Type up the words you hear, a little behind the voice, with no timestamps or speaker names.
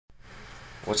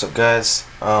What's up, guys?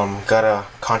 Got a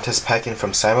contest pack in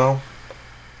from Simo.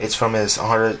 It's from his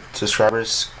 100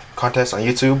 subscribers contest on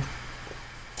YouTube.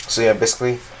 So yeah,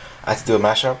 basically I had to do a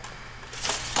mashup,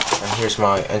 and here's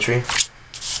my entry.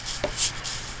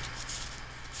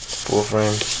 Full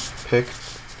frame pick.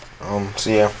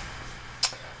 So yeah,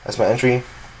 that's my entry.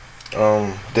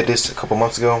 Did this a couple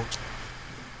months ago.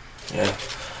 Yeah,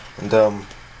 and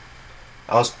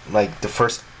I was like the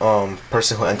first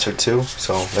person who entered too,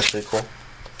 so that's pretty cool.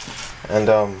 And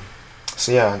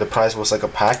so yeah, the prize was like a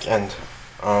pack and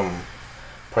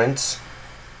prints.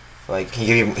 Like he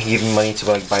gave me money to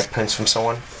like buy prints from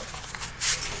someone.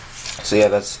 So yeah,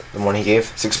 that's the one he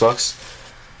gave, $6.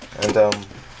 And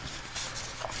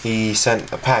he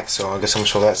sent a pack, so I guess I'm gonna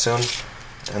show that soon.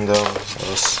 And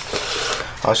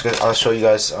I'll show you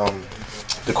guys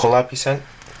the collab he sent.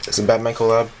 It's a Batman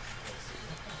collab,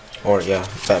 or yeah,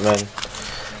 Batman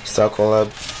style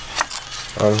collab.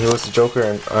 He was the Joker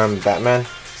and I'm Batman.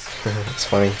 It's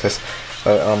funny because,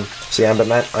 so yeah, I'm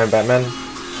Batman.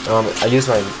 I used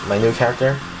my new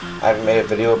character. I haven't made a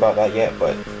video about that yet,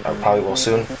 but I probably will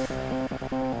soon.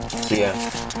 So yeah,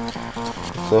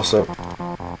 close up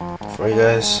for you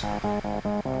guys.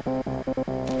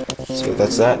 So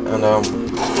that's that, and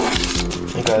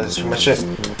you guys, that's pretty much it.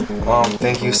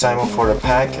 Thank you, Simo, for the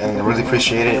pack, and I really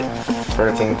appreciate it for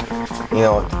everything. You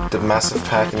know, the massive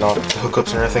pack and all the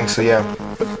hookups and everything. So yeah,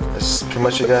 that's pretty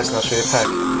much it, guys, and I'll show you the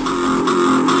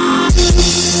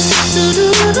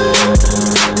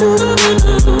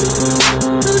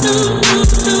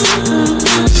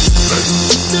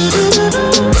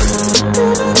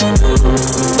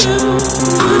pack.